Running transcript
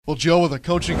Well, Joe, with a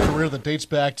coaching career that dates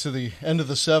back to the end of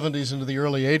the 70s into the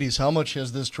early 80s, how much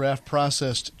has this draft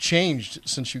process changed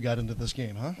since you got into this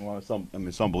game, huh? Well,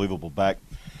 it's unbelievable. Back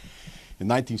in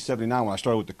 1979, when I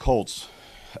started with the Colts,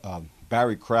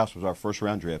 Barry Krauss was our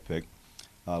first-round draft pick.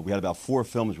 We had about 4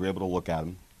 films we were able to look at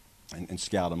him and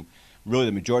scout him. Really,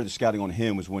 the majority of the scouting on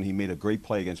him was when he made a great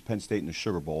play against Penn State in the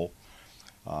Sugar Bowl.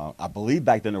 I believe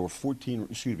back then there were 17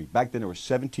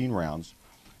 rounds.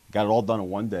 Got it all done in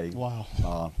one day.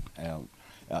 Wow.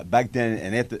 Back then,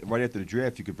 and right after the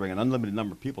draft, you could bring an unlimited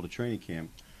number of people to training camp.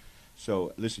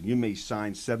 So, listen, you may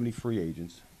sign 70 free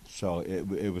agents. So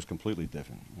it was completely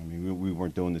different. I mean, we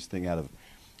weren't doing this thing out of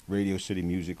Radio City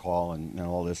Music Hall and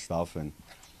all this stuff. And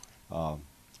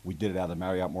we did it out of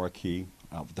Marriott Marquis.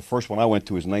 The first one I went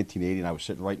to was 1980, and I was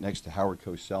sitting right next to Howard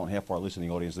Cosell, and half our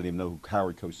listening audience didn't even know who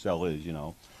Howard Cosell is, you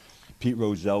know. Pete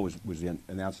Rozelle was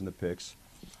announcing the picks.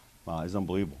 It's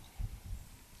unbelievable.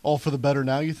 All for the better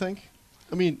now, you think?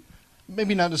 I mean,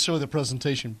 maybe not necessarily the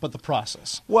presentation, but the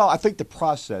process. Well, I think the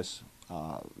process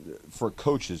for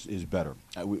coaches is better.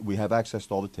 We have access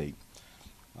to all the tape.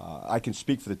 I can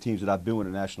speak for the teams that I've been with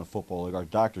in the National Football League. Our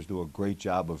doctors do a great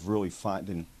job of really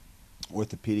finding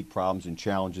orthopedic problems and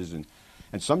challenges, and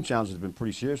some challenges have been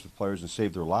pretty serious with players and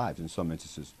saved their lives in some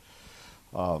instances.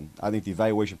 I think the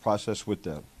evaluation process with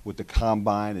the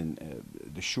combine and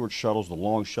the short shuttles, the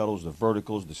long shuttles, the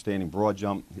verticals, the standing broad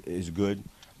jump is good.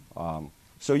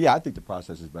 So yeah, I think the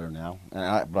process is better now.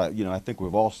 But I think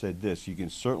we've all said this: you can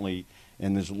certainly,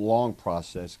 in this long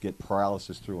process, get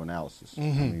paralysis through analysis.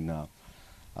 Mm-hmm. I mean, I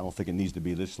don't think it needs to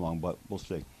be this long, but we'll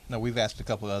see. Now, we've asked a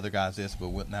couple of other guys this,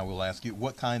 but now we'll ask you: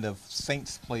 what kind of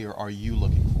Saints player are you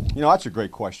looking for? That's a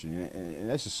great question, and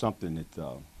this is something that.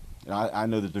 I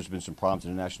know that there's been some problems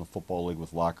in the National Football League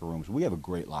with locker rooms. We have a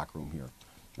great locker room here.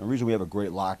 And the reason we have a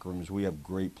great locker room is we have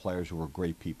great players who are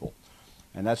great people.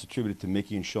 And that's attributed to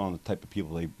Mickey and Sean, the type of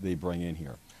people they bring in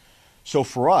here. So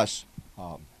for us,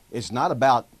 it's not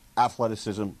about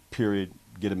athleticism, period,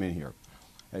 get them in here.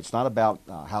 It's not about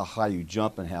how high you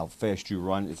jump and how fast you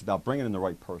run. It's about bringing in the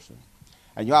right person.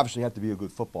 And you obviously have to be a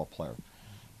good football player.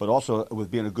 But also,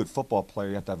 with being a good football player,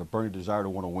 you have to have a burning desire to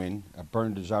want to win, a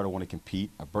burning desire to want to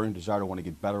compete, a burning desire to want to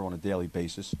get better on a daily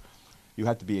basis. You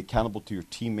have to be accountable to your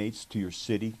teammates, to your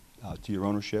city, to your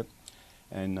ownership.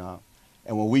 And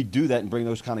when we do that and bring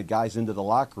those kind of guys into the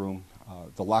locker room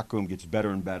gets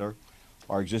better and better.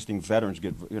 Our existing veterans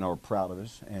are proud of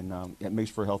us, and it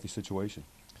makes for a healthy situation.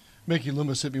 Mickey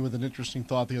Loomis hit me with an interesting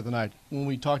thought the other night when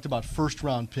we talked about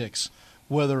first-round picks,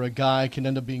 whether a guy can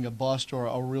end up being a bust or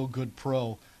a real good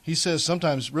pro. He says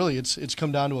sometimes, really, it's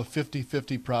come down to a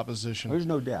 50-50 proposition. There's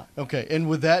no doubt. Okay, and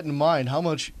with that in mind, how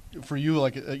much, for you,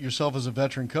 like yourself as a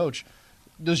veteran coach,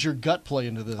 does your gut play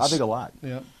into this? I think a lot.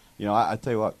 Yeah. I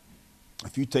tell you what,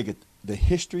 if you take the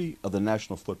history of the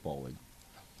National Football League,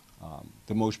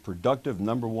 the most productive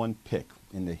number 1 pick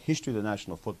in the history of the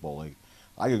National Football League,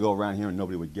 I could go around here and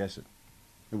nobody would guess it.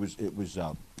 It was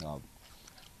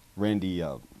Randy,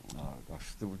 the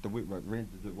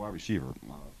wide receiver.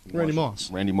 Randy Moss.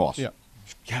 Randy Moss. Yeah.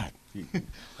 God.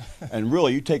 And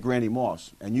really, you take Randy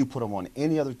Moss and you put him on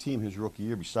any other team his rookie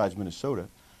year besides Minnesota.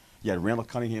 You had Randall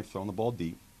Cunningham throwing the ball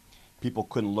deep. People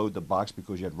couldn't load the box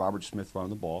because you had Robert Smith running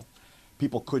the ball.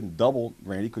 People couldn't double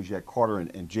Randy because you had Carter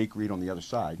and Jake Reed on the other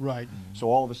side. Right. Mm-hmm. So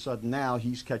all of a sudden now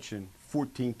he's catching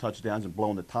 14 touchdowns and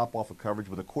blowing the top off of coverage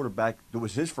with a quarterback that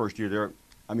was his first year there.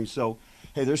 I mean, so,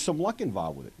 hey, there's some luck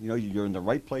involved with it. You're in the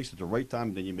right place at the right time,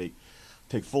 and then you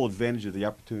take full advantage of the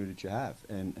opportunity that you have.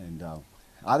 And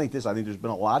I think there's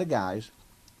been a lot of guys,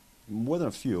 more than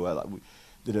a few,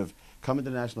 that have come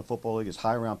into the National Football League as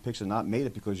high-round picks and not made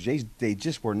it because they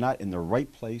just were not in the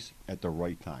right place at the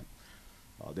right time.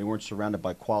 They weren't surrounded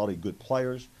by quality, good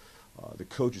players. The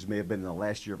coaches may have been in the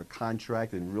last year of a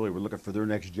contract and really were looking for their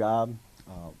next job.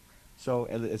 So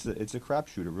it's a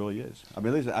crapshoot. It really is. I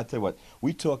mean, listen, I tell you what,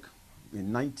 we took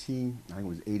in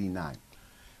 89,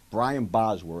 Brian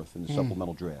Bosworth in the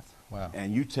supplemental draft. Wow.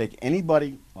 And you take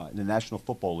anybody in the National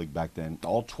Football League back then,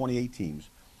 all 28 teams,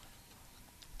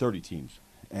 30 teams,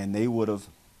 and they would have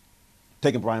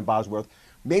taken Brian Bosworth,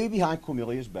 maybe behind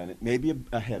Cornelius Bennett, maybe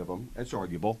ahead of him. That's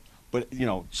arguable. But,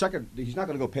 second, he's not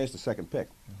going to go past the second pick.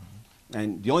 Mm-hmm.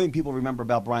 And the only thing people remember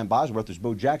about Brian Bosworth is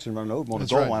Bo Jackson running over him on the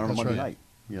goal line on Monday night.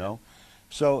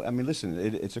 So, I mean, listen,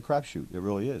 it's a crapshoot. It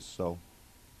really is. So,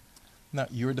 now,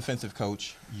 you're a defensive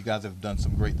coach. You guys have done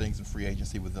some great things in free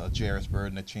agency with Jarris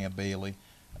Burden and Champ Bailey.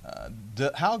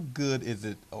 How good is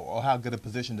it, or how good a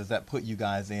position does that put you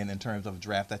guys in terms of a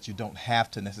draft that you don't have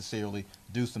to necessarily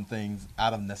do some things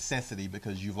out of necessity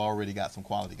because you've already got some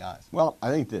quality guys? Well,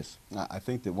 I think this. I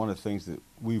think that one of the things that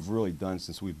we've really done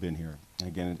since we've been here, and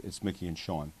again, it's Mickey and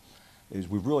Sean, is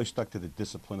we've really stuck to the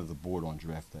discipline of the board on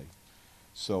draft day.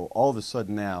 So all of a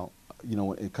sudden now, you know,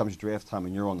 when it comes draft time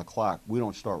and you're on the clock, we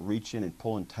don't start reaching and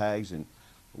pulling tags, and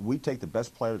we take the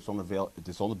best player that's on the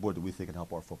board that we think can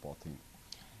help our football team.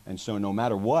 And so no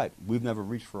matter what, we've never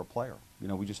reached for a player. You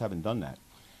know, we just haven't done that.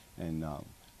 And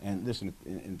listen,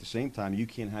 at the same time, you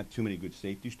can't have too many good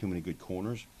safeties, too many good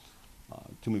corners,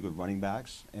 too many good running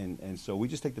backs. And so we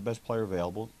just take the best player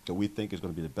available that we think is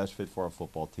going to be the best fit for our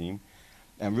football team.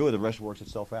 And really the rest works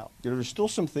itself out. You know, there's still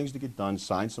some things to get done,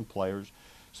 sign some players,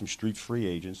 some street free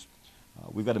agents.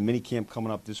 We've got a mini camp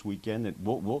coming up this weekend that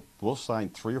we'll sign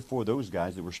 3 or 4 of those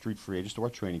guys that were street free agents to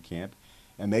our training camp.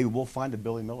 And maybe we'll find a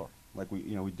Billy Miller like we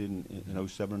did in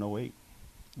 07 and 08.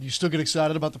 You still get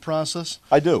excited about the process?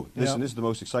 I do. Listen, Yeah. this is the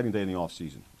most exciting day in the off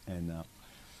season, and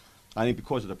I think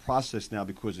because of the process now,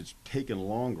 because it's taken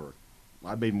longer,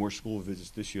 I've made more school visits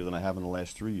this year than I have in the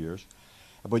last 3 years.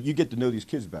 But you get to know these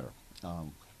kids better.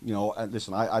 You know,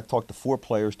 listen, I talked to 4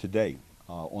 players today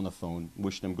on the phone,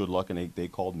 wishing them good luck, and they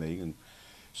called me, and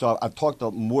so I've talked to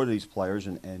more of these players,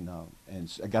 and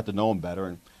I got to know them better.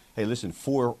 And hey, listen, in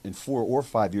 4 or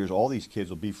 5 years, all these kids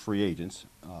will be free agents,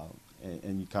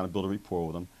 and you kind of build a rapport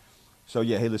with them. So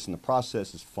yeah, hey, listen, the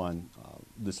process is fun.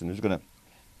 Listen,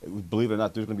 believe it or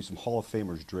not, there's gonna be some Hall of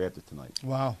Famers drafted tonight.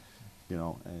 Wow. You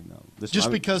know, and listen,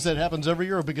 Just because that happens every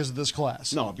year or because of this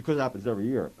class? no, because it happens every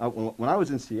year. When I was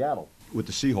in Seattle with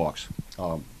the Seahawks,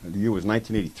 the year was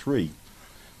 1983.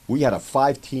 We had a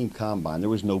 5-team combine. There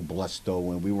was no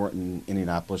Blesto, and we weren't in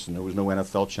Indianapolis, and there was no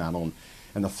NFL channel.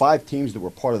 And the 5 teams that were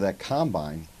part of that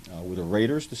combine were the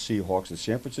Raiders, the Seahawks, the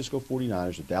San Francisco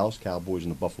 49ers, the Dallas Cowboys,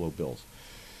 and the Buffalo Bills.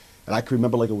 And I can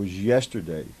remember like it was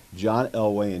yesterday, John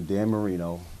Elway and Dan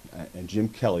Marino and Jim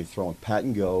Kelly throwing pat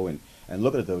and go and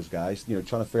looking at those guys, you know,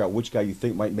 trying to figure out which guy you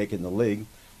think might make it in the league.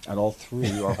 And all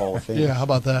 3 are Hall of Famers. Yeah, how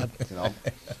about that? You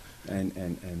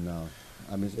know,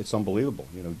 I mean, it's unbelievable.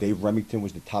 You know, Dave Remington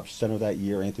was the top center that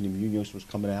year. Anthony Munoz was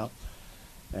coming out.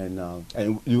 And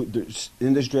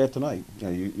in this draft tonight, you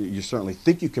know, you certainly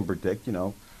think you can predict. You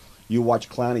know, you watch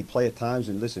Clowney play at times,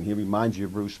 and listen, he reminds you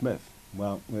of Bruce Smith.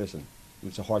 Well, listen,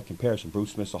 it's a hard comparison.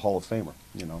 Bruce Smith's a Hall of Famer.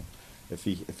 You know, if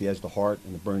he has the heart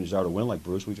and the burning desire to win like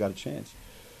Bruce, we've got a chance.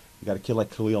 You got a kid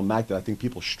like Khalil Mack that I think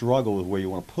people struggle with where you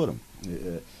want to put him.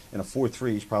 In a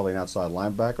 4-3, he's probably an outside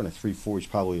linebacker. In a 3-4, he's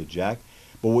probably a jack.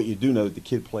 But what you do know, the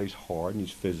kid plays hard and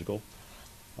he's physical.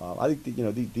 I think that, you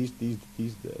know,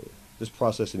 this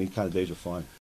process and these kind of days are fun.